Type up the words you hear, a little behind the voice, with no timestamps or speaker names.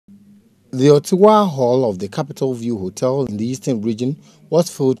The Ottawa Hall of the Capital View Hotel in the Eastern Region was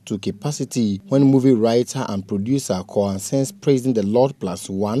filled to capacity when movie writer and producer Koansen's Praising the Lord Plus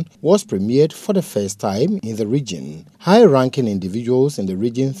One was premiered for the first time in the region. High-ranking individuals in the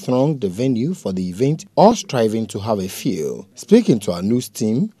region thronged the venue for the event, all striving to have a feel. Speaking to our news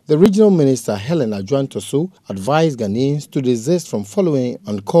team, the regional minister Helen Adjoantoso advised Ghanaians to desist from following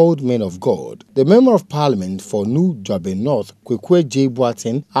uncalled men of God. The member of parliament for New Dwabe North, Kwekwe J.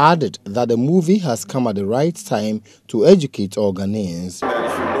 Boateng, added that the movie has come at the right time to educate all Ghanaians.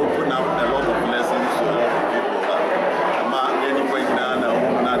 That should open up a lot of lessons to a lot of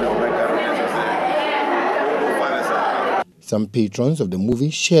people. Some patrons of the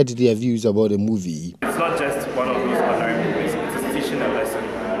movie shared their views about the movie. It's not just one of those ordinary movies, it's teaching a lesson to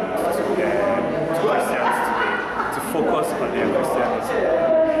Christians today, to focus on their Christianity,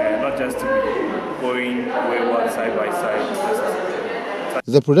 not just to be going wayward side by side.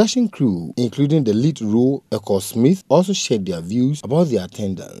 The production crew, including the lead role, Echo Smith, also shared their views about the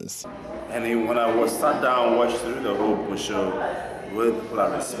attendance. And when I was sat down and watched through the whole show, where people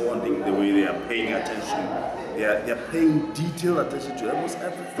are responding, the way they are paying attention, they are paying detailed attention to almost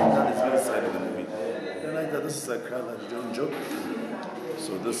everything that is being said in the movie. They're like that. This is a crowd that don't joke.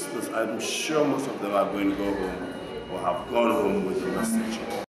 So this, I'm sure most of them are going to go home or have gone home with the message.